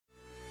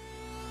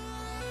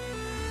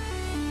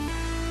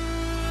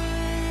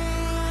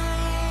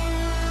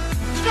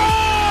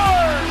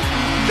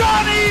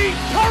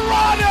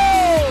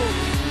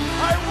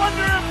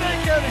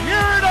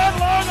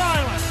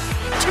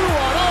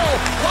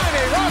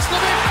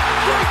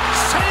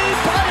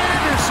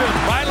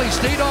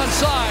stayed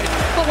onside.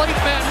 The late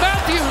man,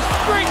 Matthews,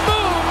 great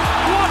move.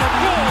 What a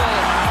goal.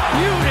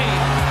 Beauty,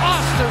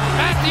 Austin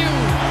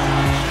Matthews.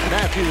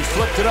 Matthews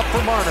flipped it up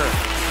for Marner.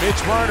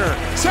 Mitch Marner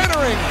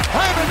centering,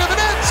 hammered to the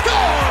net,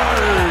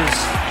 scores!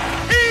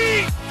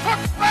 He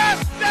took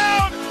fast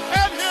down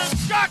and his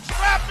shot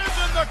trapped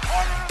into the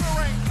corner of the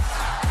ring.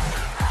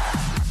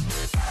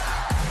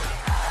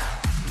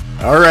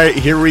 All right,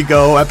 here we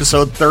go.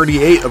 Episode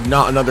 38 of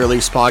Not Another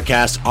Leafs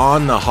podcast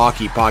on the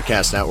Hockey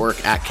Podcast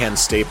Network. At Ken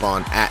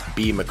Stapon, at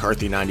B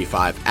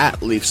McCarthy95, at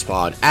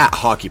LeafsPod, at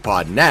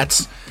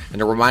HockeyPodNet.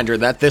 And a reminder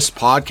that this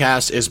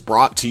podcast is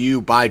brought to you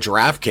by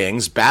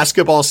DraftKings.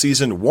 Basketball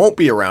season won't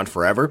be around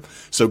forever,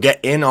 so get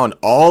in on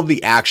all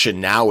the action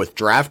now with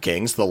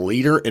DraftKings, the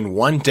leader in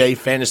one-day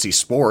fantasy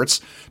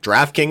sports.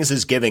 DraftKings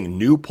is giving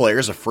new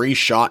players a free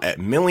shot at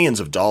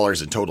millions of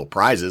dollars in total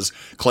prizes.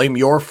 Claim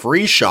your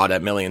free shot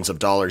at millions of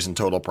dollars in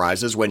total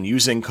prizes when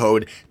using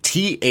code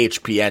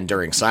THPN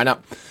during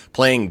signup.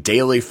 Playing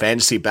daily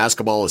fantasy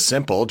basketball is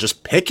simple.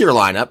 Just pick your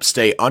lineup,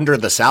 stay under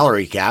the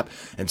salary cap,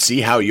 and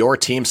see how your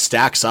team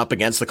stacks up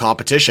against the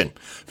competition.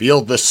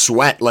 Feel the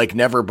sweat like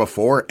never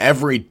before.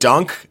 Every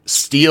dunk,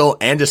 steal,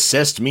 and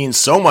assist means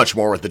so much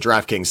more with the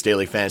DraftKings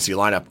Daily Fantasy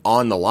lineup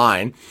on the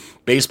line.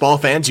 Baseball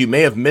fans, you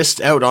may have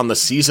missed out on the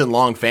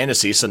season-long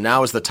fantasy, so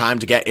now is the time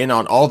to get in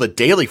on all the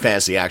daily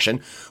fantasy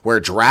action, where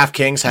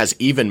DraftKings has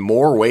even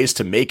more ways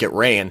to make it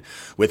rain.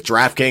 With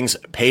DraftKings,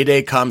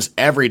 payday comes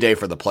every day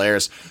for the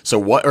players, so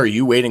what are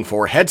you waiting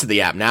for? Head to the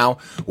app now.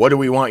 What do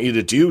we want you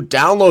to do?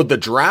 Download the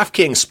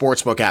DraftKings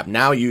Sportsbook app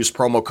now. Use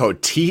promo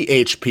code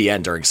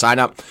THPN during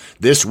signup.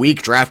 This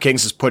week,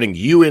 DraftKings is putting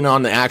you in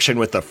on the action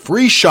with a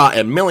free shot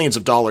at millions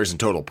of dollars in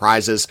total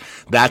prizes.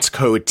 That's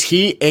code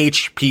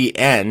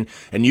THPN,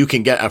 and you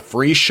can get a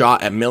free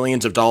shot at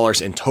millions of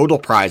dollars in total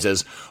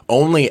prizes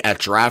only at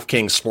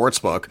DraftKings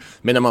Sportsbook.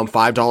 Minimum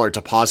 $5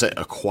 deposit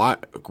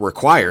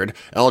required.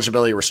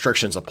 Eligibility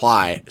restrictions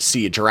apply.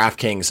 See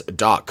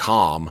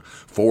DraftKings.com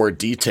for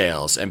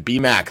details. And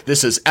BMAC,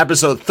 this is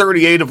episode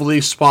 38 of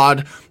Leafs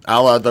Pod,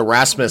 a la the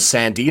Rasmus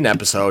Sandin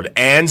episode,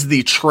 and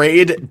the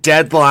trade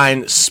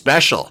deadline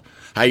special.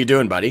 How you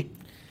doing, buddy?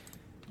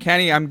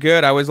 Kenny, I'm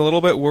good. I was a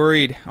little bit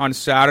worried on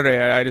Saturday.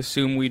 I'd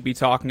assume we'd be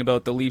talking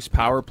about the Leafs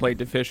power play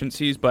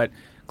deficiencies, but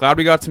glad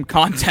we got some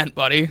content,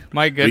 buddy.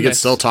 My goodness. We can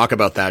still talk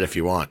about that if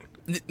you want.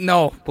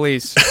 No,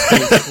 please.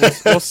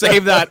 We'll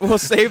save that. We'll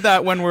save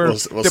that when we're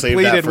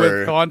depleted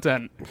with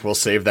content. We'll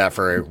save that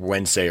for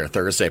Wednesday or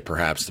Thursday,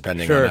 perhaps,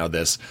 depending on how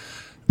this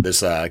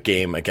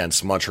game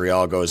against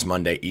Montreal goes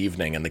Monday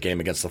evening and the game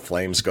against the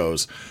Flames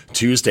goes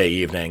Tuesday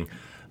evening.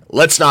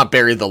 Let's not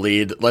bury the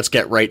lead. Let's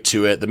get right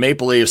to it. The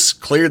Maple Leafs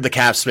cleared the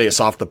cap space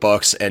off the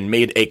books and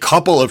made a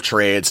couple of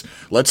trades.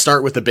 Let's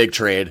start with the big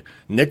trade.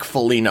 Nick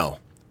Foligno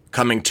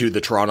coming to the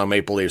Toronto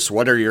Maple Leafs.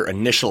 What are your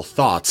initial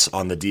thoughts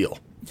on the deal?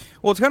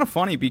 Well, it's kind of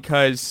funny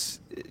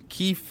because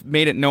Keefe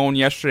made it known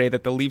yesterday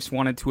that the Leafs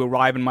wanted to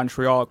arrive in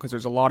Montreal because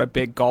there's a lot of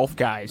big golf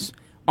guys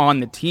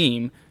on the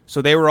team.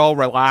 So they were all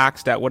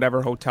relaxed at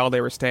whatever hotel they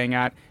were staying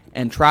at,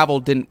 and travel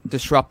didn't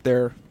disrupt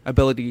their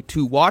ability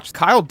to watch.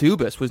 Kyle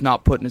Dubas was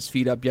not putting his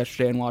feet up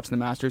yesterday and watching the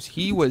Masters.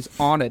 He was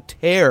on a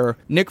tear.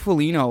 Nick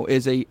Foligno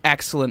is a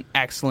excellent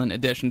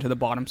addition to the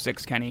bottom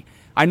six, Kenny.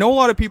 I know a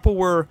lot of people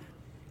were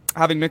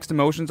having mixed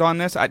emotions on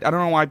this. I don't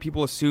know why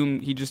people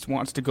assume he just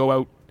wants to go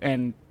out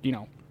and,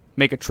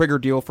 make a trigger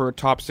deal for a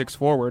top six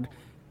forward.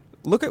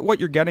 Look at what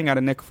you're getting out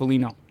of Nick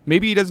Foligno.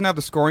 Maybe he doesn't have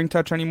the scoring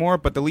touch anymore,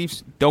 but the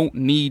Leafs don't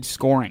need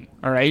scoring,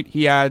 all right?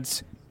 He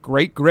adds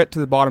great grit to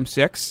the bottom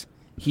six.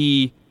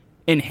 He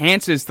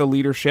enhances the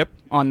leadership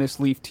on this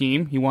Leaf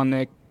team. He won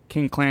the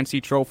King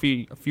Clancy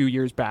Trophy a few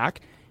years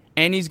back,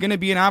 and he's going to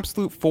be an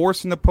absolute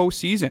force in the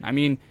postseason. I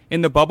mean,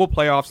 in the bubble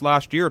playoffs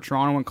last year,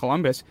 Toronto and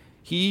Columbus,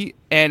 he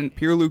and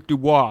Pierre-Luc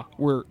Dubois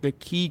were the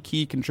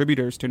key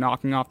contributors to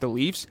knocking off the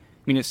Leafs.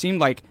 I mean, it seemed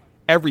like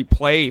every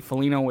play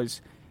Foligno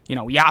was,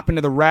 yapping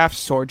to the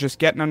refs or just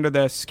getting under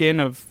the skin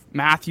of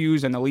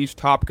Matthews and the Leafs'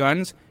 top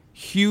guns.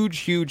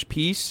 Huge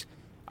piece.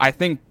 I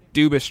think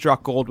Dubas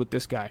struck gold with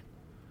this guy.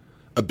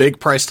 A big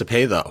price to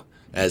pay, though,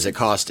 as it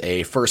cost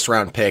a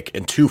first-round pick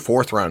and 2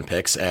 fourth-round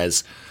picks,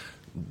 as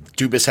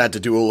Dubas had to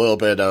do a little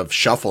bit of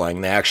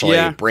shuffling. They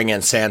actually bring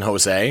in San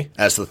Jose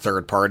as the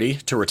third party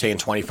to retain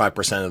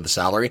 25% of the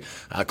salary.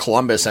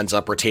 Columbus ends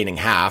up retaining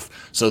half,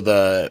 so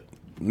the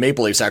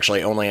Maple Leafs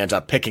actually only end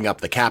up picking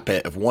up the cap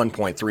hit of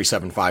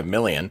 $1.375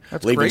 million,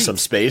 leaving some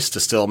space to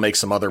still make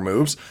some other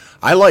moves.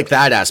 I like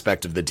that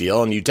aspect of the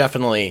deal, and you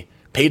definitely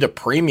paid a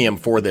premium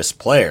for this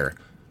player,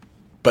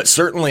 but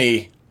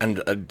certainly...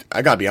 And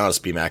I got to be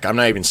honest, BMAC, I'm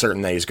not even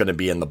certain that he's going to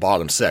be in the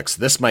bottom six.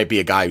 This might be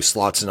a guy who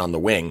slots in on the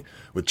wing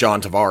with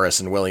John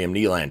Tavares and William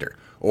Nylander,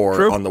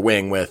 or on the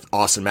wing with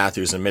Austin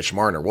Matthews and Mitch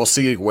Marner. We'll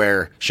see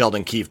where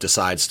Sheldon Keefe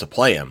decides to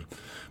play him.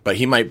 But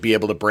he might be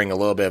able to bring a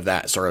little bit of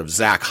that sort of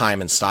Zach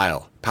Hyman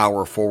style,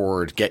 power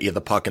forward, get you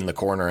the puck in the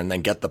corner, and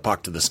then get the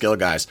puck to the skill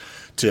guys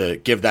to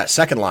give that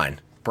second line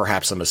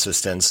perhaps some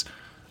assistance.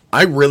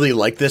 I really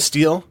like this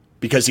deal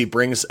because he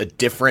brings a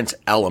different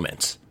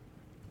element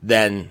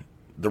than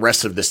the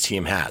rest of this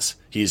team has.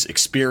 He's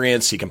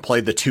experienced. He can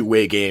play the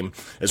two-way game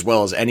as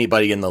well as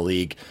anybody in the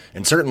league.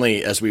 And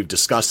certainly, as we've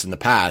discussed in the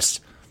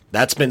past,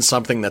 that's been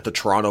something that the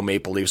Toronto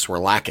Maple Leafs were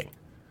lacking.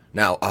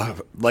 Now,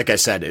 like I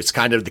said, it's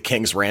kind of the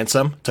king's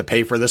ransom to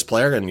pay for this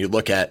player. And you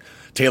look at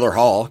Taylor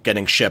Hall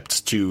getting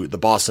shipped to the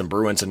Boston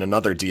Bruins in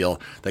another deal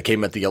that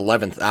came at the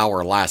 11th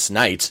hour last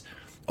night.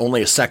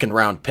 Only a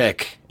second-round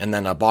pick and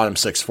then a bottom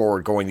six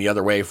forward going the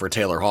other way for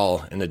Taylor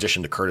Hall in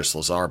addition to Curtis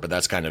Lazar. But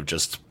that's kind of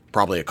just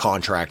probably a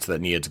contract that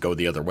needed to go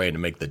the other way to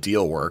make the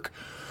deal work.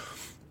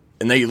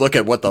 And then you look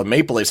at what the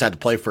Maple Leafs had to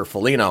play for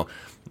Foligno.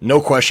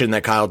 No question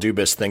that Kyle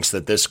Dubas thinks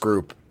that this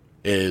group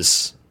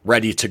is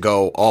ready to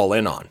go all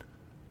in on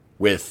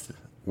with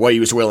what he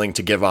was willing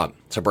to give up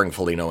to bring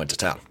Foligno into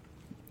town.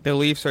 The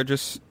Leafs are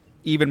just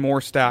even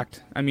more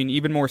stacked. I mean,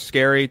 even more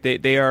scary.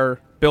 They are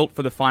built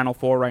for the Final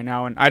Four right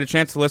now. And I had a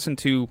chance to listen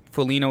to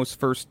Foligno's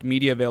first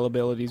media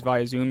availabilities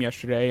via Zoom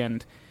yesterday.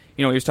 And,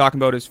 you know, he was talking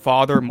about his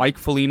father, Mike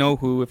Foligno,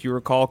 who, if you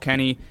recall,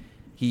 Kenny,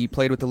 he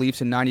played with the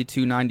Leafs in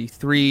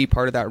 92-93,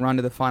 part of that run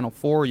to the Final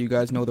Four. You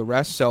guys know the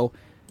rest. So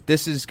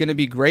this is going to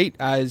be great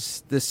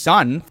as the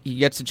son. He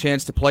gets a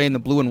chance to play in the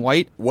blue and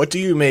white. What do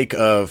you make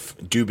of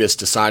Dubas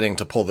deciding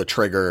to pull the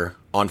trigger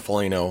on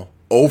Foligno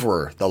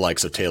over the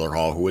likes of Taylor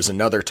Hall, who is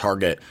another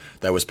target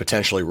that was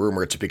potentially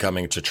rumored to be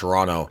coming to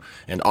Toronto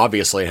and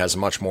obviously has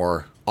much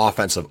more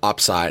offensive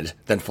upside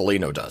than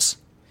Foligno does?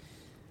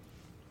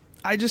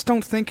 I just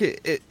don't think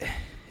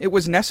it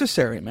was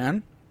necessary,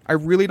 man. I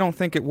really don't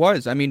think it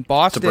was. I mean,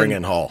 Boston... To bring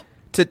in Hall.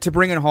 To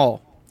bring in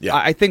Hall. Yeah.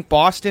 I think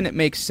Boston, it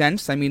makes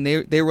sense. I mean,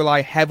 they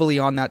rely heavily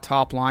on that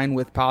top line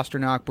with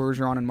Pasternak,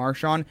 Bergeron, and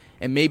Marchand,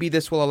 and maybe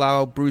this will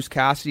allow Bruce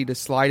Cassidy to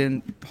slide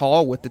in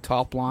Hall with the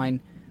top line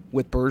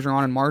with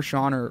Bergeron and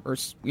Marchand or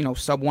you know,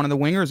 sub one of the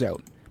wingers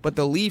out. But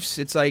the Leafs,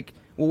 it's like,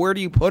 well, where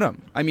do you put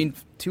them? I mean,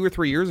 2 or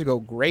 3 years ago,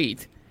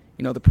 great.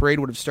 You know, the parade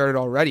would have started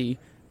already,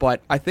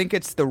 but I think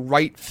it's the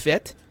right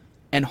fit,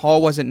 and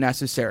Hall wasn't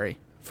necessary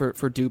for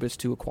Dubas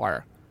to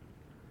acquire.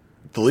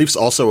 The Leafs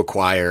also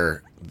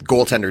acquire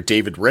goaltender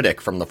David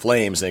Rittich from the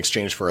Flames in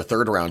exchange for a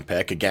third-round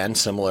pick. Again,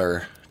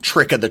 similar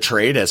trick of the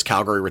trade as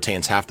Calgary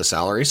retains half the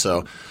salary.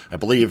 So I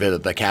believe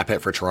the cap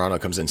hit for Toronto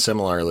comes in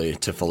similarly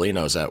to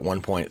Foligno's at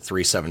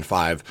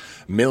 $1.375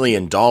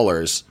 million.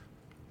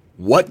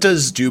 What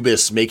does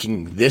Dubas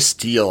making this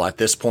deal at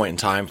this point in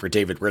time for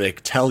David Rittich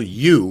tell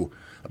you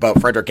about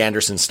Frederik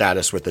Andersen's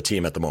status with the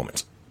team at the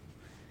moment?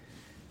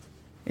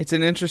 It's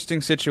an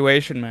interesting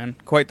situation, man.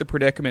 Quite the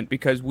predicament,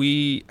 because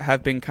we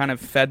have been kind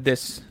of fed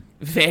this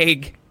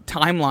vague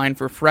timeline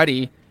for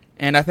Freddie,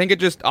 and I think it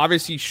just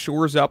obviously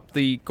shores up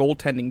the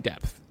goaltending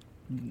depth.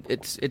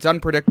 It's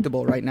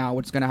unpredictable right now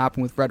what's going to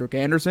happen with Frederik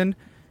Andersen.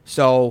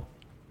 So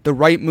the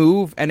right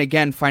move, and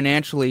again,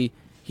 financially,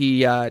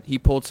 he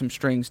pulled some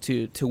strings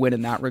to win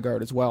in that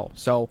regard as well.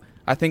 So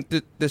I think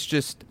that this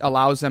just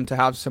allows them to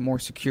have some more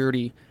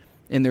security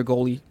in their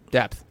goalie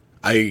depth.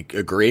 I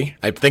agree.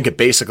 I think it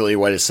basically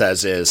what it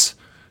says is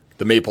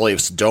the Maple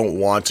Leafs don't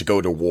want to go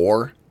to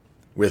war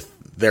with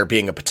there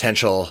being a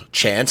potential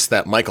chance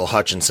that Michael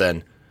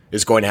Hutchinson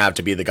is going to have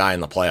to be the guy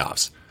in the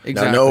playoffs.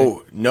 Exactly.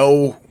 Now,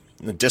 no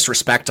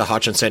disrespect to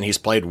Hutchinson. He's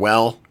played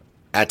well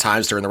at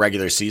times during the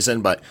regular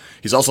season, but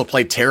he's also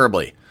played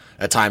terribly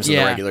at times in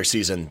the regular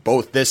season,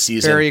 both this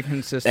season Very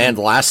consistent. and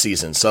last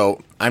season.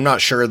 So I'm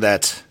not sure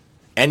that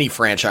any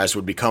franchise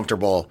would be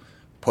comfortable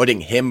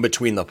putting him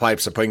between the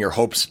pipes or putting your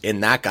hopes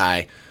in that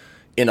guy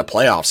in a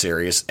playoff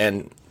series.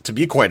 And to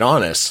be quite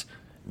honest,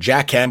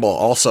 Jack Campbell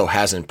also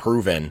hasn't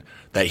proven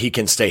that he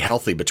can stay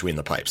healthy between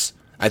the pipes.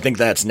 I think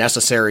that's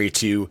necessary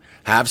to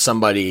have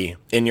somebody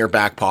in your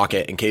back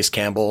pocket in case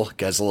Campbell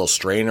gets a little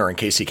strain or in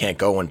case he can't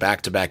go in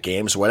back-to-back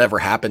games, whatever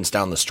happens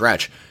down the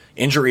stretch.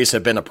 Injuries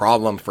have been a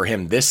problem for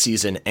him this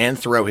season and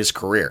throughout his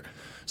career.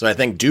 So I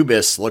think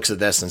Dubas looks at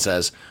this and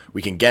says,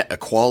 we can get a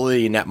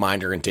quality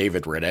netminder in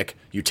David Rittich.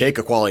 You take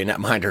a quality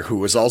netminder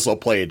who has also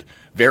played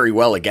very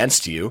well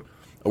against you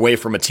away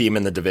from a team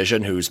in the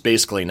division who's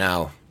basically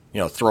now,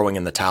 throwing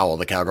in the towel,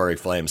 the Calgary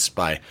Flames,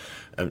 by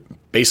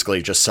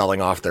basically just selling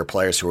off their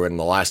players who are in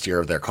the last year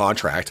of their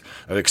contract.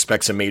 I would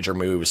expect some major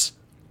moves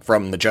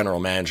from the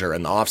general manager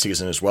in the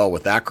offseason as well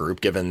with that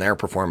group, given their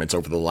performance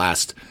over the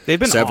last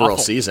several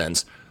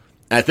seasons.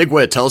 And I think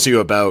what it tells you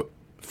about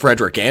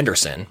Frederik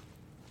Andersen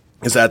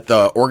is that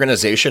the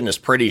organization is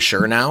pretty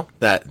sure now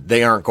that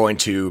they aren't going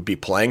to be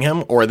playing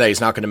him or that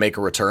he's not going to make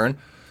a return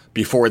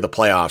before the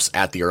playoffs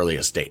at the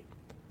earliest date.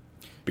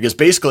 Because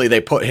basically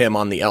they put him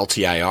on the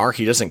LTIR.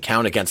 He doesn't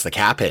count against the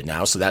cap hit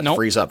now, so that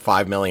frees up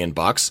 $5 million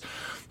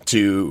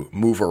to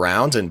move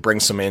around and bring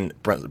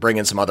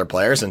in some other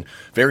players. And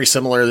very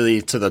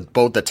similarly to the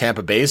boat that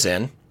Tampa Bay's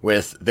in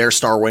with their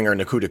star winger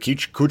Nikita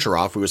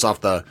Kucherov, who was off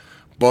the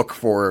book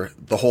for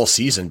the whole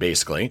season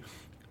basically.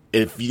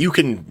 If you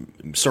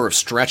can sort of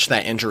stretch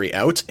that injury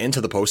out into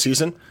the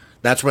postseason,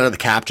 that's when the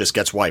cap just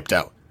gets wiped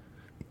out.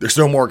 There's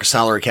no more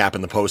salary cap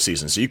in the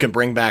postseason. So you can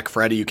bring back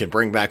Freddie, you can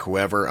bring back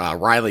whoever.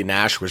 Riley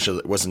Nash, which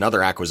was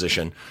another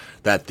acquisition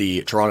that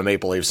the Toronto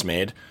Maple Leafs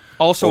made.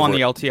 Also on the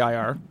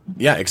LTIR.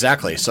 Yeah,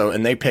 exactly. So,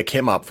 and they pick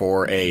him up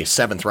for a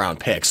 7th-round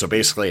pick, so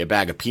basically a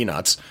bag of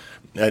peanuts.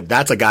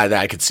 That's a guy that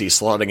I could see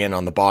slotting in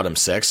on the bottom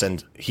 6,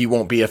 and he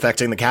won't be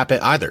affecting the cap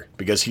hit either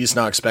because he's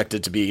not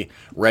expected to be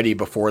ready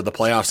before the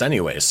playoffs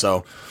anyway.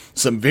 So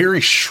some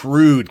very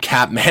shrewd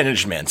cap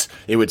management,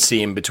 it would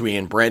seem,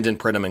 between Brandon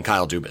Pridham and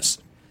Kyle Dubas.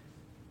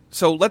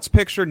 So let's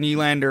picture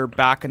Nylander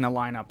back in the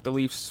lineup, the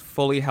Leafs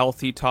fully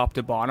healthy top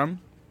to bottom.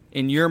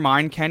 In your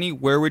mind, Kenny,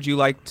 where would you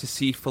like to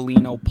see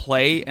Foligno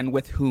play and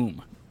with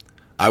whom?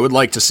 I would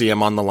like to see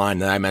him on the line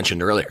that I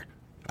mentioned earlier.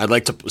 I'd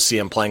like to see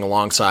him playing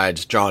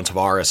alongside John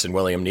Tavares and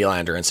William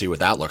Nylander and see what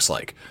that looks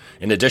like.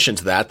 In addition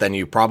to that, then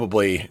you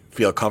probably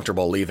feel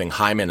comfortable leaving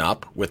Hyman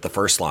up with the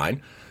first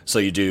line. So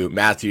you do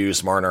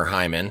Matthews, Marner,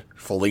 Hyman,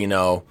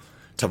 Foligno,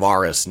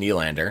 Tavares,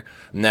 Nylander.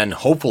 And then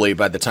hopefully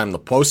by the time the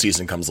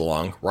postseason comes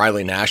along,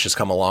 Riley Nash has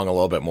come along a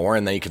little bit more,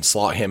 and then you can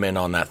slot him in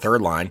on that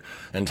third line.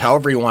 And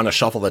however you want to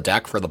shuffle the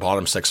deck for the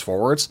bottom 6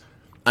 forwards,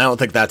 I don't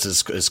think that's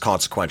as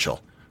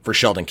consequential for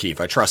Sheldon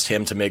Keefe. I trust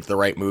him to make the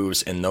right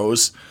moves in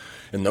those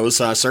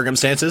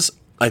circumstances.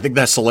 I think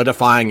that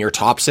solidifying your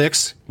top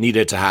 6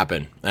 needed to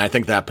happen. And I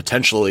think that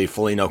potentially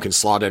Foligno can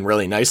slot in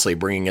really nicely,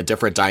 bringing a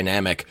different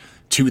dynamic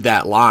to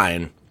that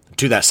line,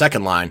 to that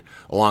second line,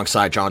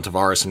 alongside John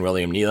Tavares and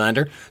William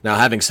Nylander. Now,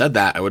 having said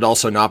that, I would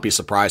also not be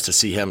surprised to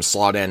see him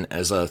slot in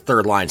as a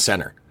third-line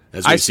center,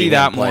 as we see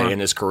him play in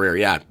his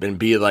career, and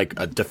be like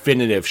a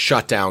definitive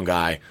shutdown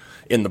guy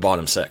in the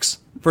bottom 6.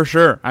 For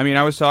sure. I mean,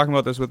 I was talking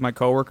about this with my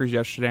coworkers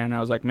yesterday, and I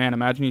was like, man,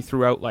 imagine you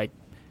threw out, like,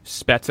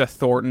 Spezza,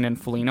 Thornton,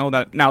 and Foligno.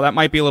 That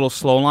might be a little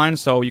slow line,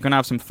 so you can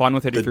have some fun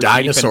with it. The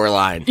dinosaur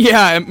line.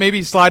 Yeah,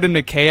 maybe slide in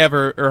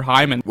Mikheyev or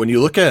Hyman. When you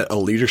look at a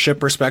leadership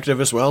perspective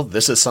as well,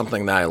 this is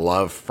something that I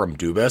love from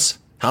Dubas.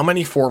 How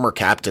many former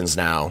captains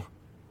now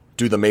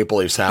do the Maple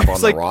Leafs have on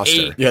the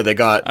roster? 8. Yeah, they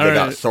got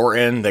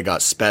Thornton, they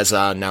got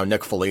Spezza, now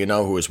Nick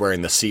Foligno, who is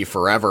wearing the C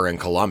forever in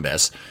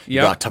Columbus.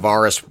 You got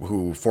Tavares,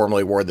 who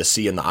formerly wore the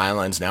C in the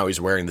Islands, now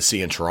he's wearing the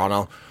C in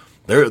Toronto.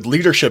 Their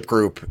leadership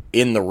group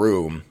in the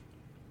room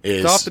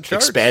is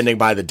expanding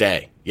by the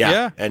day.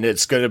 Yeah. And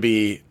that's going to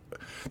be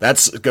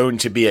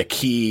a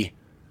key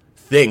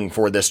thing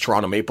for this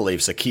Toronto Maple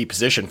Leafs. A key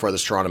position for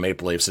this Toronto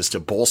Maple Leafs is to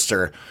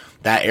bolster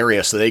that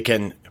area so they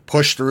can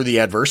push through the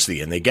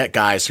adversity, and they get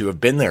guys who have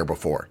been there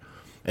before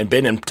and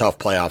been in tough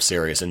playoff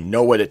series and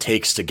know what it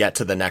takes to get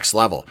to the next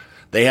level.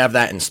 They have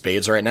that in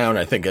spades right now, and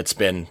I think it's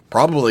been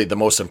probably the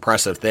most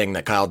impressive thing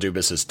that Kyle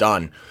Dubas has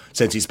done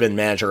since he's been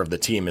manager of the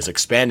team, is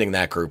expanding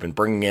that group and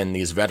bringing in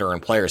these veteran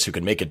players who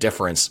can make a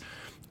difference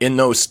in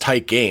those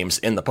tight games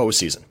in the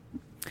postseason.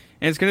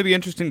 And it's going to be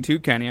interesting too,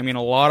 Kenny. I mean,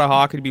 a lot of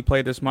hockey to be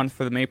played this month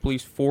for the Maple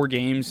Leafs. 4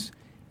 games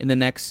in the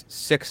next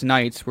 6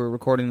 nights. We're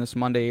recording this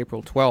Monday,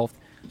 April 12th.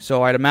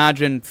 So I'd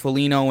imagine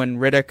Foligno and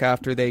Rittich,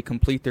 after they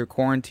complete their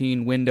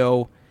quarantine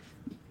window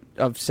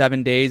of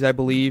 7 days, I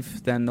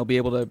believe, then they'll be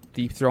able to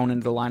be thrown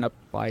into the lineup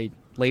by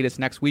latest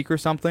next week or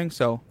something.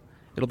 So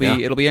it'll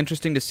be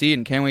interesting to see,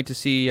 and can't wait to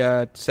see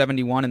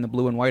 71 in the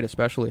blue and white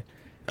especially.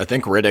 I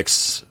think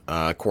Riddick's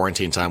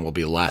quarantine time will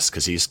be less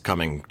because he's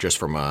coming just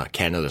from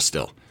Canada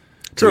still.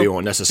 So he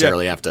won't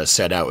necessarily have to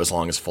set out as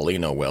long as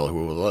Foligno will,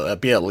 who will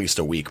be at least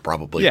a week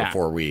probably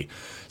before we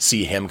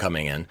see him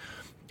coming in.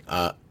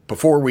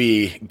 Before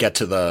we get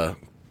to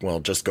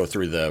just go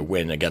through the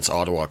win against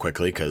Ottawa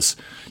quickly, because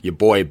your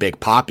boy Big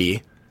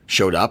Poppy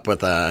showed up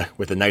with a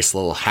nice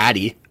little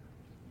hattie.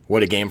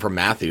 What a game from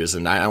Matthews,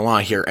 and I don't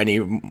want to hear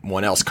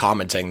anyone else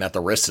commenting that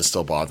the wrist is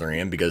still bothering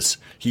him, because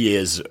he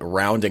is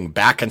rounding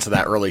back into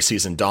that early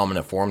season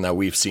dominant form that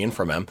we've seen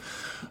from him.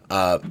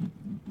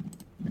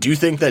 Do you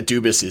think that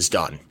Dubas is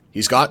done?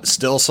 He's got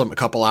still a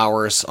couple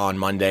hours on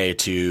Monday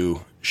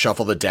to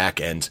shuffle the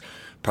deck and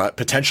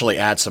potentially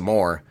add some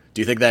more.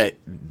 Do you think that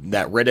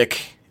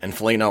Rittich and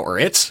Foligno are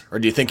it, or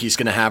do you think he's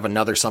going to have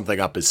another something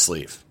up his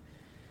sleeve?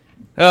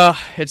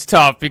 It's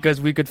tough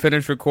because we could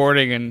finish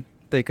recording and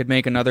they could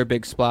make another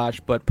big splash,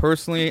 but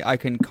personally, I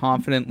can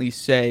confidently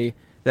say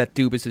that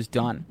Dubas is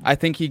done. I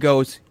think he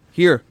goes,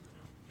 here,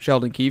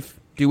 Sheldon Keefe,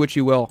 do what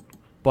you will,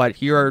 but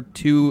here are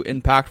 2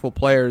 impactful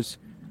players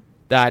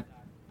that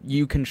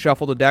you can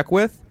shuffle the deck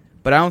with,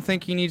 but I don't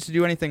think he needs to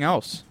do anything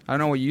else. I don't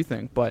know what you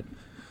think, but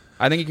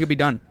I think he could be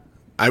done.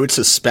 I would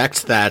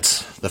suspect that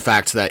the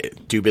fact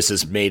that Dubas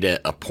has made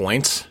it a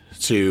point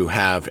to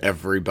have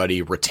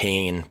everybody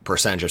retain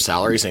percentage of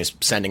salaries, and he's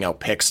sending out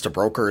picks to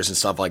brokers and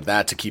stuff like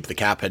that to keep the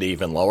cap hit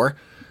even lower,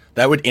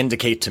 that would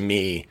indicate to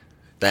me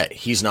that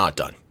he's not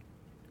done,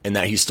 and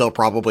that he's still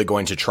probably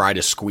going to try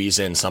to squeeze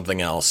in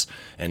something else,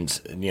 and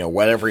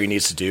whatever he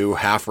needs to do,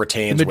 half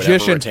retained,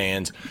 whatever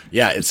retained.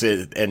 Yeah,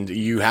 and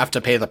you have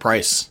to pay the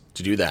price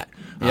to do that.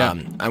 Yeah.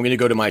 I'm going to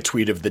go to my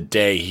tweet of the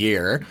day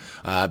here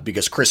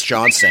because Chris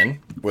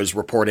Johnson was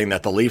reporting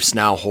that the Leafs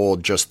now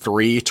hold just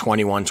 3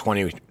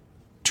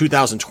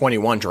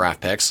 2021 draft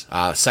picks,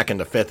 2nd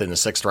to 5th in the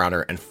 6th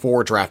rounder, and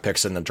 4 draft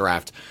picks in the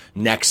draft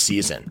next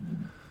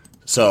season.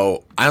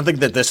 So I don't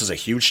think that this is a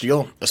huge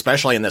deal,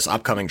 especially in this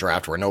upcoming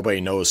draft where nobody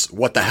knows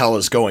what the hell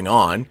is going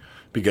on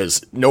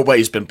because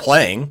nobody's been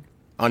playing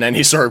on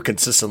any sort of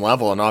consistent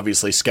level. And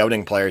obviously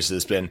scouting players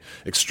has been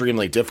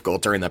extremely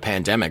difficult during the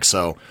pandemic.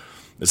 So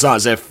it's not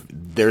as if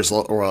there's a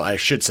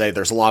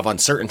lot of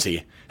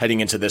uncertainty heading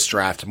into this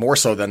draft, more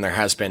so than there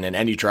has been in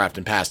any draft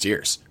in past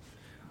years.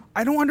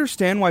 I don't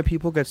understand why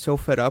people get so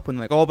fed up when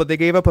like, oh, but they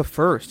gave up a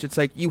first. It's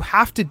like, you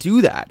have to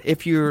do that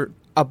if you're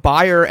a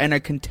buyer and a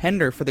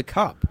contender for the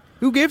cup.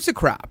 Who gives a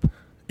crap?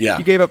 Yeah.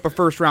 You gave up a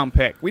first-round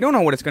pick. We don't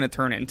know what it's going to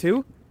turn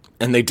into.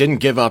 And they didn't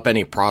give up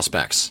any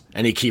prospects,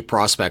 any key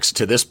prospects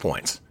to this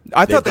point.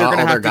 I thought they were going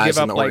to have to guys give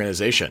in up the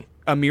organization.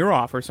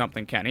 Amirov or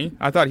something, Kenny.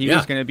 I thought he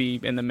was going to be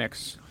in the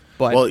mix.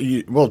 But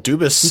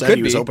Dubas said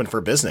he was open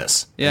for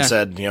business. Yeah. And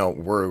said,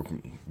 we're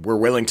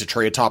willing to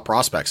trade top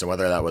prospects, and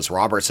whether that was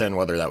Robertson,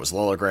 whether that was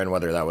Liljegren,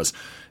 whether that was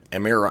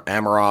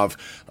Amirov,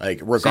 like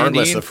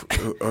regardless of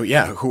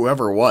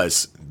whoever it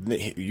was,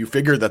 you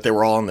figured that they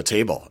were all on the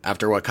table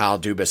after what Kyle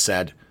Dubas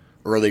said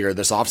earlier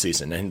this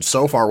offseason. And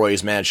so far what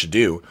he's managed to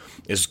do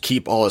is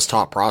keep all his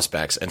top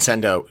prospects and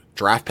send out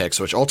draft picks,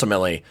 which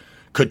ultimately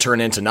could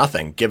turn into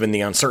nothing given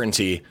the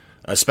uncertainty,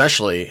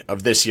 especially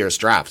of this year's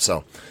draft.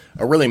 So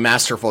a really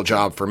masterful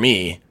job for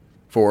me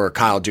for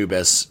Kyle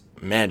Dubas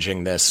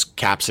managing this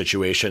cap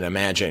situation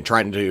and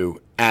trying to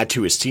add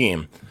to his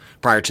team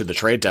prior to the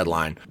trade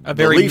deadline. A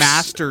very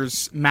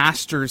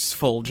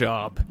mastersful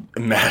job.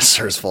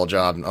 Mastersful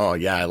job. Oh,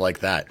 yeah, I like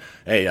that.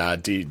 Hey,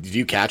 did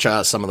you catch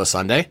some of the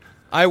Sunday?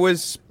 I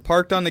was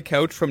parked on the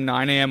couch from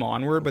 9 a.m.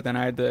 onward, but then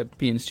I had to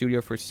be in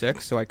studio for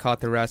 6, so I caught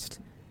the rest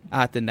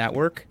at the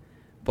network.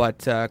 But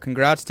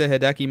congrats to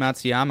Hideki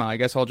Matsuyama. I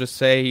guess I'll just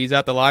say he's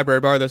at the library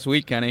bar this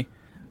week, Kenny.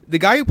 The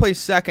guy who plays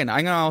second,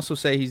 I'm going to also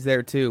say he's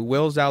there too,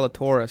 Will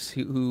Zalatoris,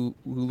 who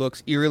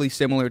looks eerily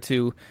similar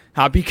to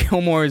Happy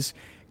Gilmore's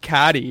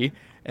caddy.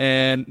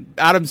 And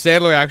Adam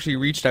Sandler actually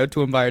reached out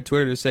to him via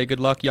Twitter to say, good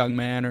luck, young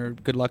man, or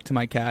good luck to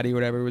my caddy,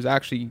 whatever. It was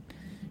actually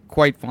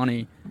quite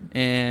funny.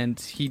 And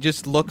he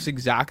just looks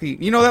exactly,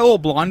 that little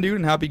blonde dude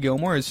in Happy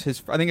Gilmore is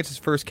I think it's his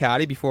first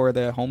caddy before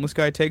the homeless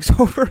guy takes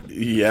over.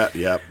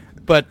 Yeah.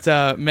 But,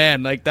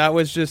 man, that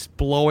was just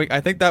blowing. I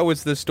think that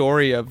was the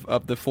story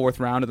of the fourth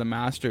round of the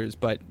Masters.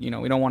 But, we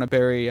don't want to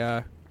bury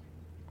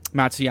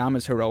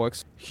Matsuyama's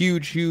heroics.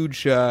 Huge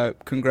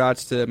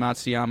congrats to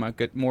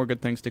Matsuyama. More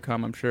good things to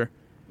come, I'm sure.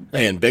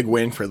 And big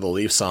win for the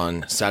Leafs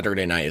on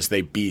Saturday night as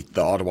they beat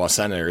the Ottawa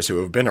Senators, who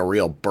have been a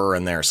real burr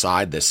in their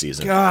side this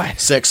season. God.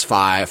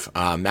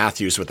 6-5.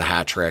 Matthews with the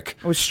hat trick.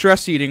 I was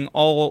stress eating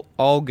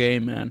all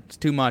game, man. It's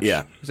too much.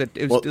 Yeah.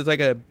 It was like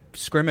a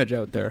scrimmage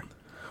out there.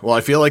 Well,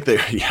 I feel like they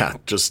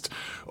just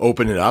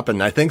open it up.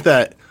 And I think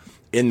that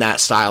in that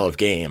style of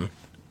game,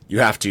 you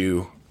have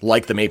to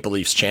like the Maple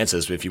Leafs'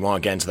 chances if you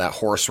want to get into that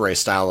horse race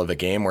style of a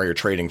game where you're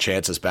trading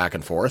chances back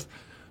and forth.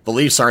 The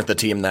Leafs aren't the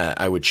team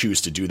that I would choose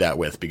to do that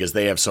with because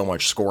they have so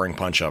much scoring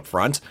punch up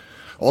front.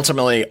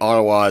 Ultimately,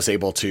 Ottawa is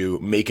able to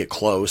make it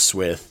close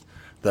with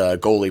the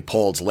goalie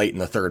pulled late in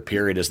the third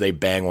period as they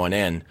bang one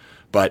in.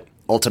 But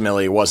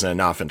ultimately, it wasn't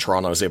enough, and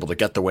Toronto was able to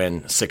get the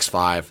win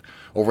 6-5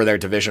 over their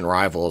division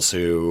rivals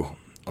who,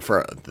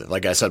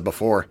 like I said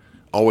before,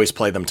 always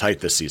play them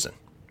tight this season.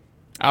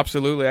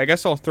 Absolutely. I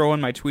guess I'll throw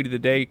in my tweet of the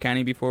day,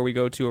 Kenny, before we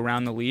go to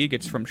Around the League.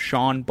 It's from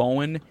Sean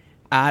Bowen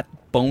at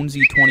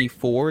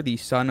Bonesy24, the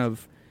son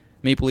of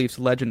Maple Leafs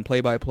legend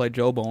play-by-play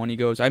Joe Bowen. He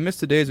goes, I miss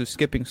the days of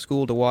skipping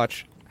school to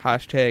watch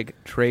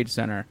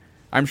 #TradeCenter.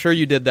 I'm sure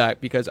you did that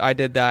because I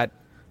did that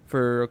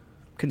for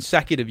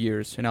consecutive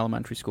years in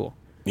elementary school.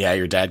 Yeah,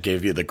 your dad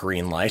gave you the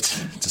green light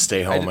to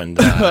stay home and...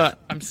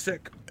 I'm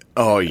sick.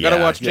 Oh, yeah. I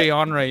gotta watch Jay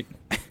Onrait.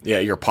 Yeah,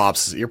 your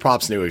pops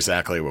knew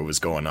exactly what was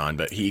going on,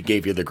 but he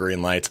gave you the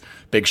green light.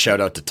 Big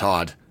shout out to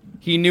Todd.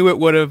 He knew it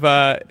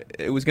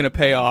was going to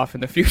pay off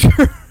in the future.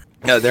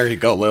 Yeah, there you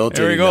go. Little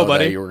there you go,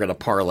 buddy. You were going to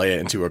parlay it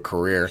into a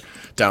career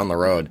down the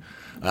road.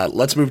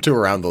 Let's move to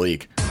Around the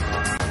League.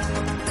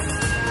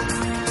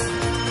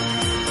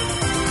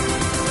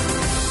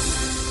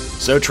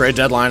 So trade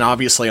deadline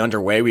obviously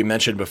underway. We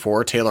mentioned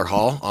before Taylor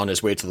Hall on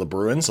his way to the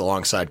Bruins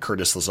alongside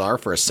Curtis Lazar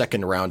for a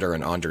second rounder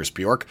and Anders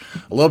Bjork.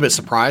 A little bit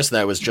surprised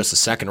that it was just a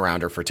second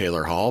rounder for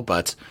Taylor Hall,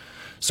 but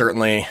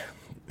certainly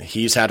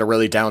he's had a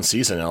really down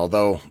season. And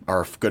although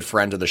our good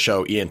friend of the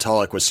show, Ian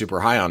Tulloch, was super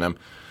high on him,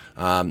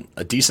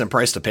 a decent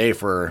price to pay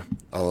for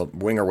a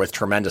winger with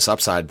tremendous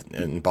upside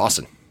in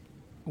Boston.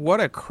 What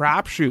a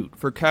crapshoot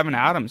for Kevin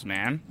Adams,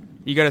 man.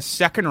 You got a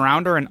second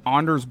rounder and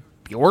Anders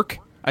Bjork,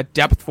 a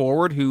depth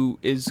forward who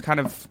is kind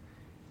of,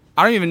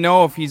 I don't even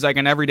know if he's like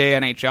an everyday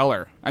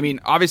NHLer. I mean,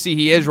 obviously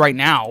he is right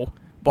now,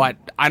 but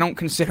I don't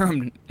consider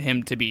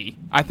him to be.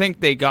 I think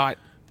they got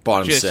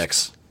bottom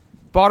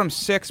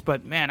six,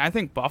 but man, I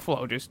think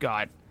Buffalo just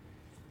got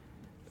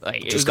a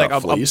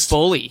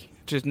bully,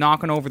 just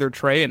knocking over their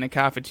tray in the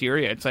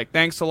cafeteria. It's like,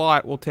 thanks a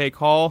lot, we'll take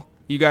Hall.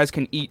 You guys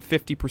can eat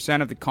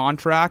 50% of the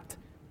contract,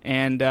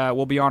 and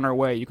we'll be on our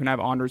way. You can have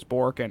Anders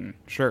Bjork and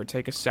sure,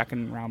 take a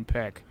second round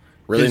pick.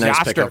 Really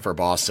nice pickup for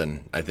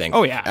Boston, I think.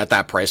 Oh, yeah. At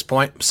that price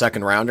point,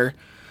 second rounder.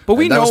 But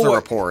that was the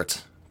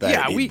report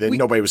that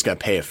nobody was going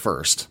to pay it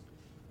first.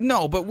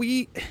 No, but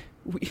we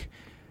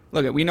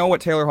know what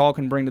Taylor Hall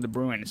can bring to the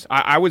Bruins.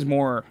 I was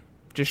more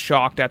just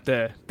shocked at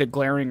the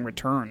glaring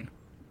return.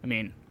 I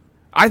mean,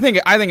 I think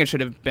it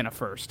should have been a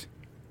first.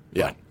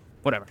 Yeah.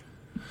 Whatever.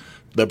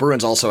 The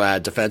Bruins also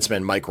had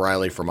defenseman Mike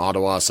Riley from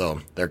Ottawa, so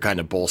they're kind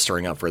of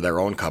bolstering up for their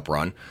own cup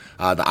run.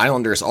 The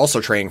Islanders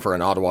also trading for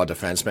an Ottawa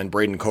defenseman,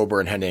 Braden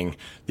Coburn, heading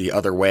the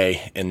other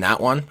way in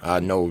that one.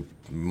 No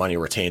money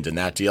retained in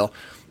that deal.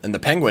 And the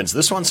Penguins,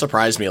 this one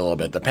surprised me a little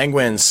bit. The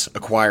Penguins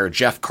acquired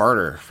Jeff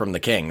Carter from the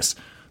Kings.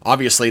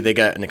 Obviously, they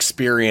got an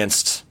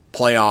experienced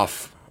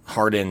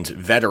playoff-hardened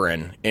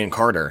veteran in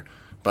Carter,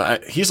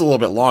 but he's a little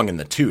bit long in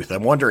the tooth.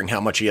 I'm wondering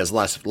how much he has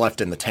left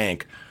in the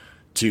tank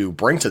to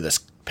bring to this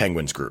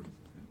Penguins group.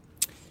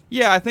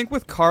 Yeah, I think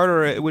with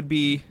Carter, it would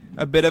be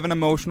a bit of an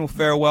emotional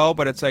farewell,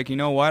 but it's like, you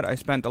know what? I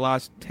spent the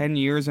last 10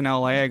 years in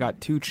LA. I got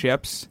 2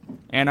 chips,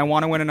 and I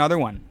want to win another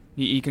one.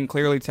 You can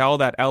clearly tell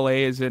that LA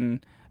is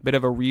in a bit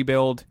of a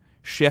rebuild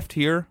shift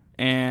here,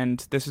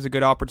 and this is a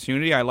good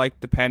opportunity. I like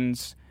the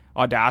Pens'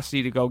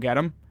 audacity to go get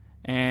him,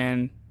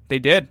 and they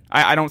did.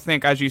 I don't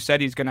think, as you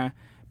said, he's going to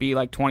be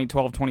like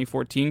 2012,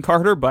 2014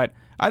 Carter, but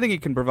I think he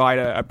can provide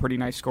a pretty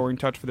nice scoring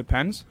touch for the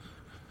Pens.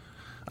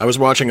 I was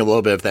watching a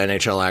little bit of the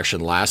NHL action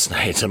last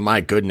night, and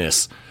my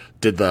goodness,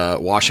 did the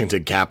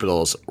Washington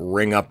Capitals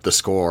ring up the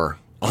score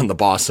on the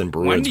Boston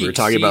Bruins. We were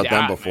talking about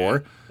them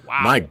before.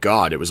 Wow. My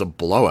God, it was a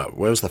blowout.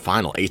 What was the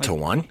final?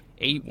 8-1?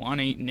 8-1,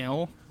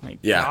 8-0.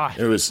 Yeah, God.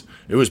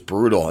 it was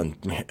brutal, and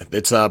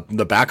it's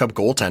the backup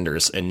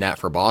goaltenders in net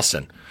for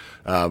Boston.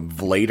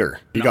 Vlader,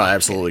 he got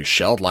absolutely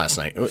shelled last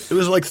night. It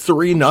was like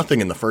 3-0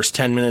 in the first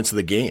 10 minutes of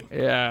the game.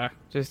 Yeah,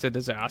 just a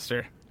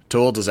disaster.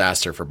 Total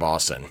disaster for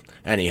Boston.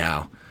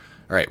 Anyhow.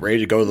 All right, ready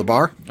to go to the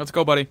bar? Let's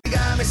go, buddy. You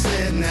got me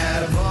sitting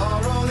at a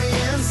bar on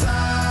the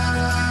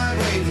inside,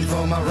 waiting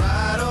for my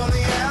ride on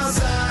the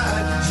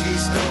outside. She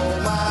stole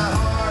my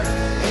heart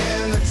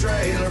in the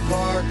trailer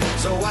park,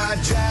 so I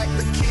jacked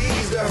the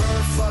keys to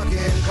her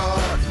fucking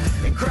car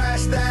and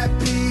crashed that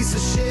piece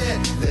of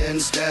shit,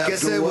 then stepped away.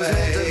 Guess it was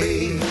meant to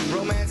be.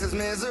 Romance is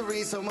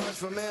misery, so much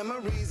for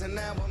memories, and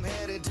now I'm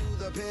headed to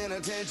the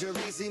penitentiary.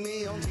 See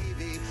me on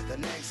TV, the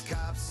next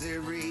cop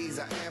series.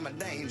 I am a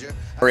danger.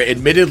 All right,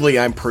 admittedly,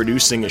 I'm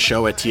producing a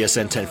show at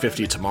TSN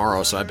 1050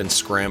 tomorrow, so I've been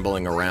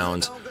scrambling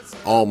around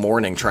all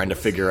morning trying to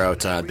figure out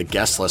the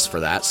guest list for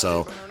that.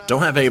 So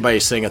don't have anybody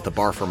sitting at the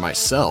bar for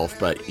myself,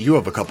 but you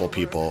have a couple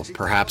people,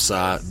 perhaps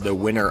the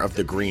winner of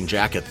the Green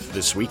Jacket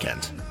this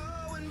weekend.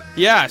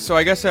 Yeah, so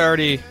I guess I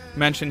already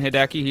mentioned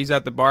Hideki. He's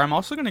at the bar. I'm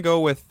also going to go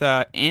with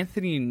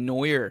Anthony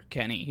Neuer,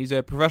 Kenny. He's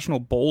a professional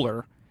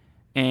bowler,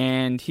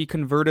 and he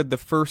converted the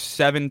first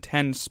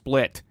 7-10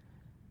 split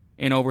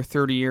in over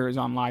 30 years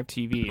on live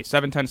TV.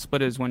 7-10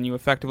 split is when you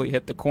effectively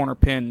hit the corner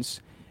pins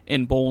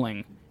in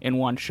bowling in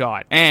one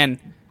shot. And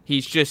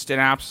he's just an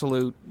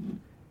absolute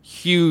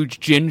huge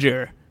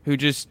ginger who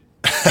just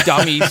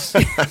dummies.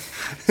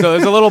 So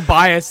there's a little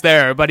bias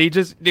there, but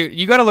dude,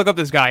 you got to look up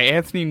this guy,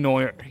 Anthony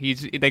Neuer.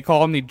 They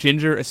call him the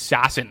Ginger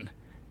Assassin.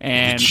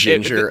 And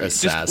Ginger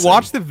Assassin. Just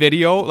watch the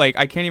video. Like,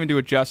 I can't even do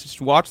it justice.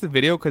 Just watch the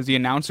video because the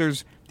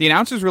announcers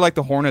were like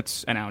the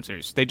Hornets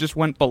announcers. They just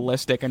went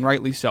ballistic, and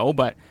rightly so.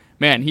 But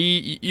man,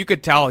 you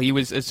could tell he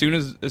was as soon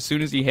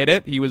as he hit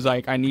it, he was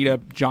like, I need a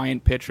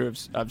giant picture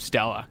of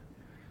Stella.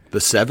 The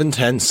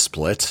 7-10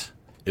 split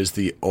is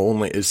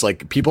it's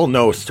like people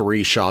know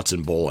 3 shots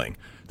in bowling.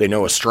 They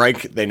know a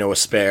strike, they know a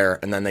spare,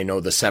 and then they know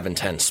the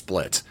 7-10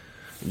 split.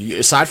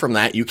 Aside from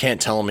that, you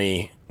can't tell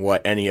me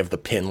what any of the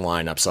pin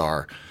lineups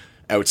are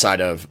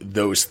outside of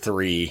those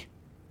 3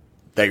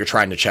 that you're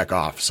trying to check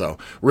off. So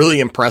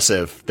really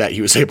impressive that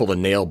he was able to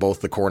nail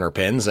both the corner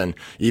pins, and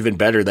even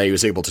better that he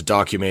was able to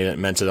document it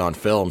and meant it on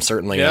film.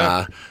 Certainly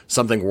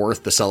something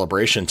worth the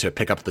celebration to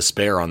pick up the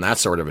spare on that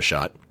sort of a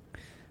shot.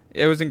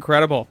 It was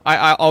incredible.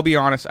 I'll be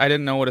honest, I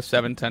didn't know what a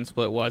 7-10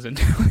 split was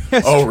until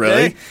yesterday. Oh,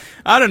 really?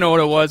 I don't know what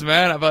it was,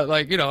 man. But,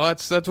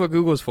 that's what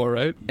Google's for,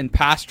 right? In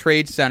past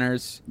trade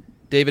centers,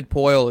 David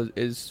Poyle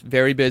is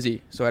very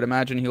busy, so I'd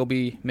imagine he'll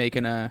be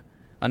making a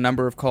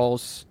number of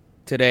calls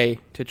today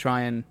to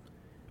try and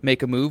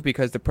make a move,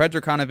 because the Preds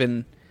are kind of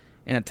in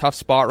a tough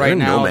spot right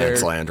now. No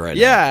man's land right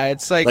now. Yeah,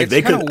 it's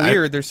it's kind of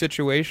weird, their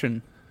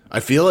situation.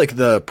 I feel like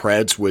the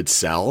Preds would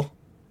sell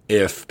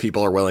if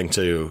people are willing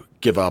to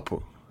give up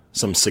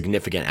some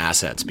significant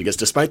assets, because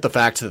despite the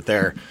fact that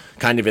they're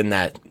kind of in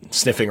that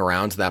sniffing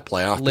around that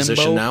playoff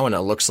position now, and it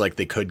looks like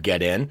they could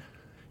get in,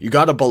 you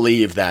got to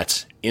believe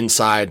that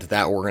inside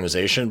that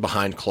organization,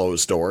 behind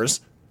closed doors,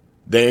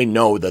 they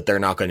know that they're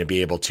not going to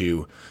be able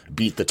to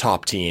beat the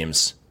top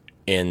teams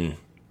in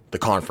the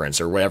conference,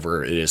 or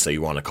whatever it is that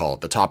you want to call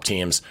it, the top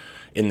teams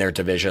in their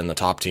division, the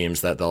top teams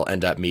that they'll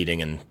end up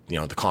meeting in,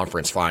 the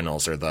conference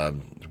finals, or the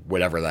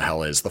whatever the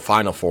hell is the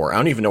Final Four. I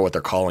don't even know what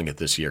they're calling it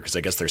this year, because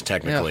I guess there's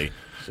technically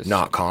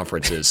not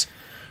conferences.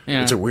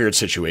 Yeah. It's a weird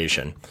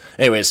situation.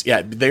 Anyways,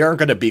 they aren't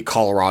going to beat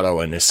Colorado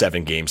in a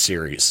 7-game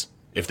series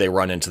if they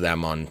run into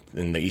them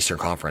in the Eastern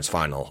Conference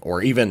Final,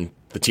 or even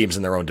the teams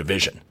in their own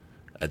division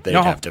that they'd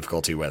have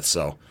difficulty with.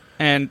 So,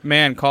 and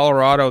man,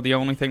 Colorado, the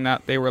only thing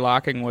that they were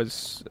lacking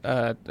was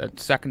a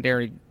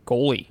secondary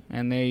goalie,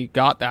 and they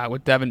got that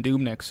with Devin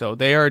Dubnyk. So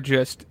they are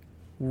just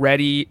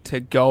ready to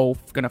go,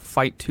 going to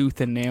fight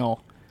tooth and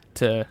nail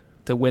to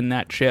win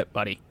that chip,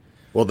 buddy.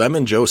 Well, them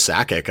and Joe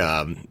Sakic,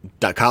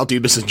 Kyle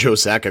Dubas and Joe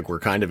Sakic were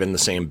kind of in the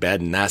same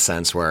bed in that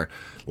sense, where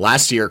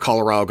last year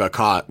Colorado got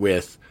caught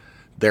with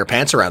their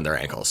pants around their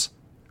ankles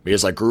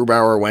because like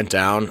Grubauer went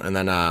down, and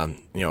then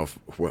who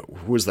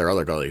was their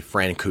other goalie,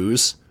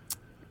 Francouz?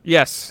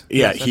 Yes.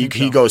 Yeah, yes,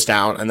 he goes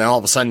down, and then all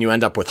of a sudden you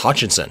end up with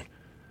Hutchinson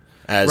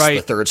as Right.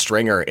 the third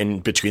stringer in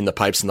between the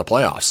pipes in the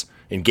playoffs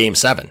in Game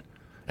 7.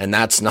 And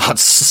that's not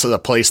the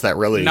place that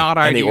really Not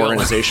any ideal.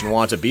 organization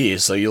wants to be.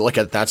 So you look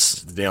at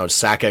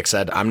Sakic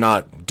said, I'm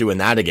not doing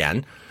that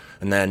again.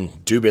 And then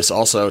Dubas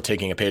also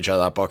taking a page out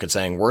of that book and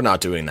saying, we're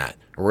not doing that.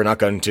 We're not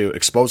going to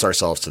expose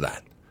ourselves to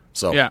that.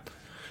 So Yeah.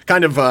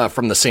 kind of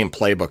from the same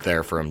playbook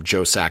there from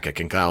Joe Sakic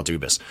and Kyle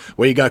Dubas.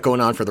 What you got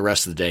going on for the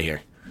rest of the day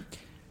here?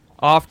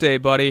 Off day,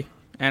 buddy.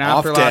 And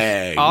after Off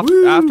day.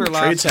 Woo!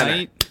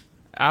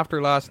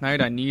 After last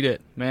night, I need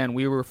it. Man,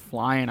 we were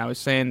flying. I was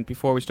saying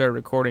before we started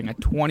recording, a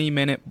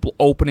 20-minute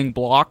opening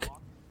block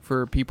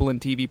for people in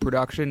TV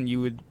production.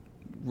 You would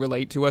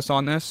relate to us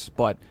on this,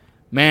 but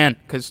man,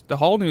 because the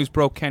Hall News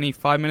broke Kenny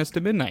 5 minutes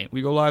to midnight.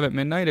 We go live at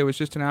midnight. It was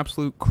just an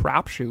absolute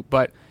crapshoot.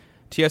 But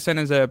TSN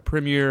is a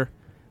premier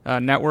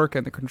network,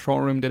 and the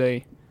control room did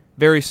a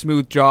very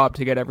smooth job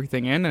to get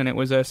everything in, and it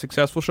was a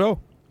successful show.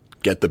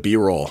 Get the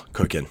B-roll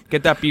cooking.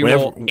 Get that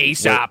B-roll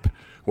ASAP.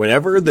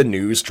 Whenever the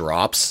news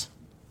drops,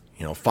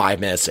 5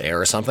 minutes to air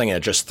or something, and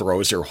it just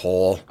throws your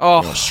whole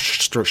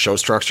show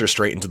structure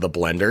straight into the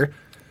blender.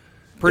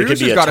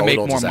 Producers got to make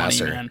total more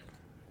disaster. money, man.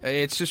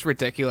 It's just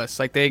ridiculous.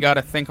 Like, they got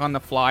to think on the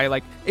fly.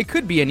 Like, it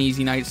could be an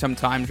easy night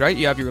sometimes, right?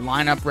 You have your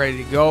lineup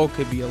ready to go.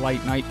 Could be a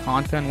light night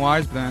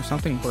content-wise, but then if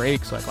something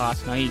breaks, like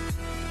last night,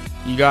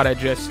 you got to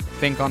just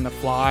think on the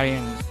fly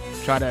and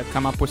try to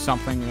come up with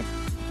something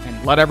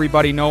and let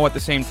everybody know at the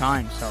same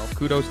time. So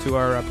kudos to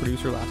our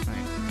producer last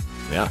night.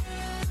 Yeah.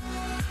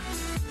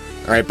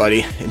 All right,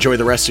 buddy. Enjoy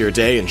the rest of your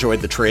day. Enjoy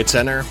the Trade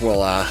Center.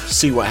 We'll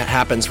see what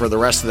happens for the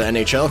rest of the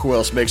NHL. Who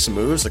else makes some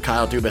moves? If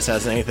Kyle Dubas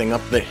has anything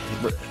up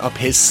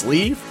his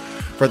sleeve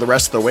for the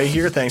rest of the way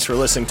here. Thanks for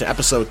listening to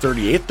episode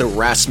 38, the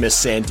Rasmus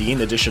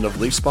Sandin edition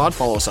of Leafs Pod.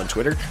 Follow us on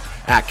Twitter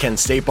at Ken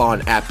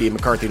Stapon, at B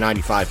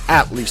McCarthy95,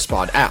 at Leafs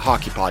Pod, at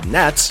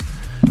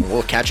HockeyPodNet. And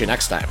we'll catch you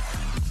next time.